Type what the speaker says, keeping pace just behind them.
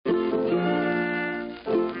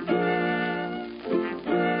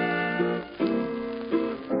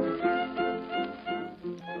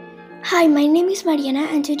Hi, my name is Mariana,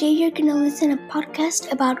 and today you're going to listen to a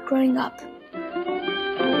podcast about growing up.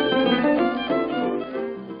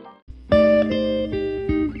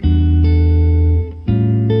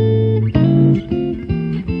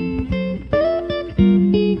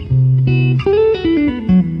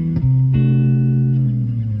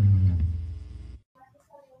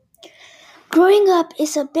 Growing up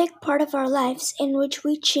is a big part of our lives in which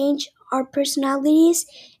we change our personalities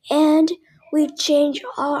and we change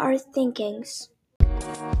all our thinkings.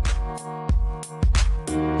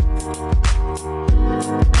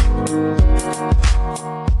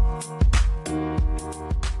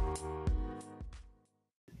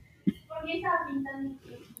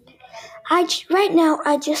 Right now,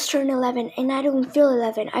 I just turned 11 and I don't feel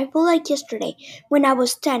 11. I feel like yesterday when I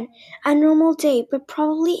was 10, a normal day, but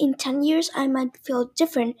probably in 10 years I might feel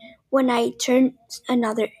different when I turn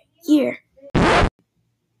another year.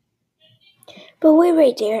 But wait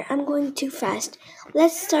right there, I'm going too fast.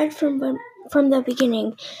 Let's start from the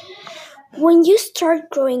beginning. When you start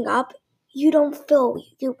growing up, you don't feel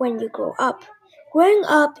you when you grow up. Growing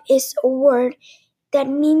up is a word that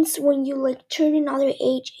means when you turn another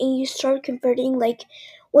age and you start converting,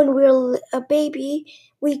 when we're a baby,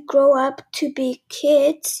 we grow up to be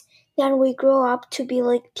kids, then we grow up to be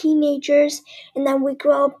teenagers, and then we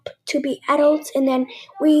grow up to be adults, and then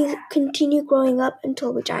we continue growing up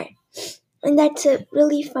until we die. And that's a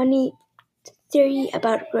really funny theory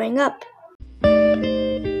about growing up.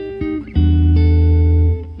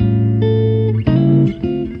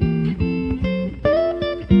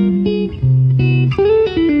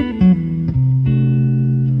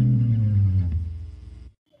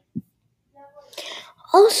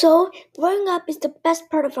 Also, growing up is the best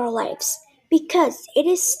part of our lives because it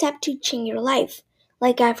is step to change your life.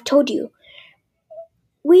 Like I've told you,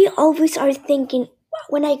 we always are thinking,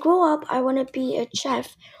 when I grow up, I want to be a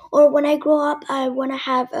chef, or when I grow up, I want to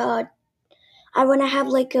have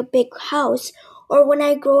like a big house, or when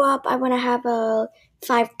I grow up, I want to have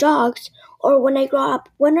 5 dogs, or when I grow up.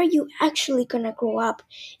 When are you actually gonna grow up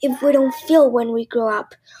if we don't feel when we grow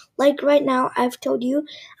up? Like right now, I've told you,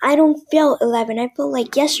 I don't feel 11. I feel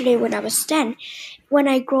like yesterday when I was 10. When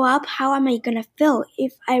I grow up, how am I gonna feel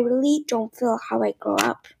if I really don't feel how I grow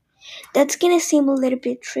up? That's gonna seem a little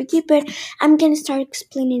bit tricky, but I'm gonna start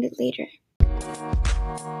explaining it later.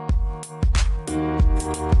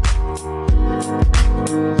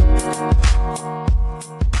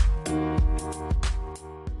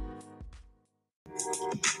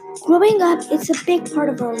 Growing up is a big part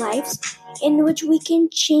of our lives in which we can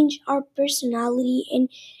change our personality, and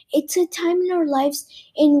it's a time in our lives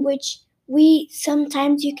in which we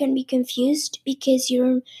sometimes you can be confused because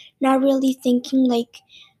you're not really thinking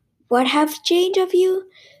what have changed of you.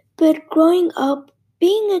 But growing up,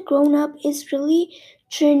 being a grown up is really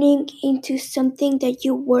turning into something that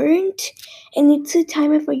you weren't, and it's a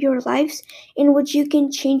time of your lives in which you can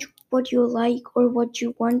change what you like or what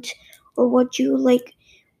you want or what you like.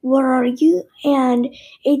 What are you? And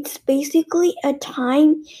it's basically a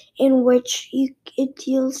time in which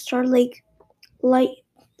you'll start like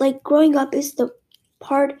growing up is the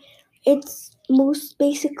part. It's most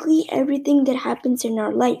basically everything that happens in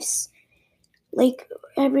our lives. Like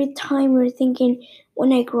every time we're thinking,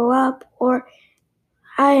 when I grow up, or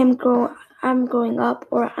I'm growing up,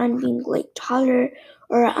 or I'm being taller,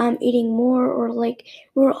 or I'm eating more, or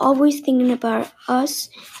we're always thinking about us,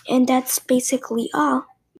 and that's basically all.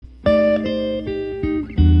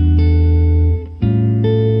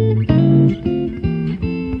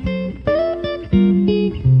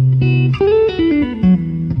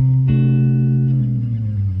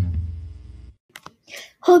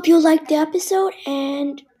 Hope you liked the episode,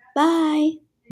 and bye.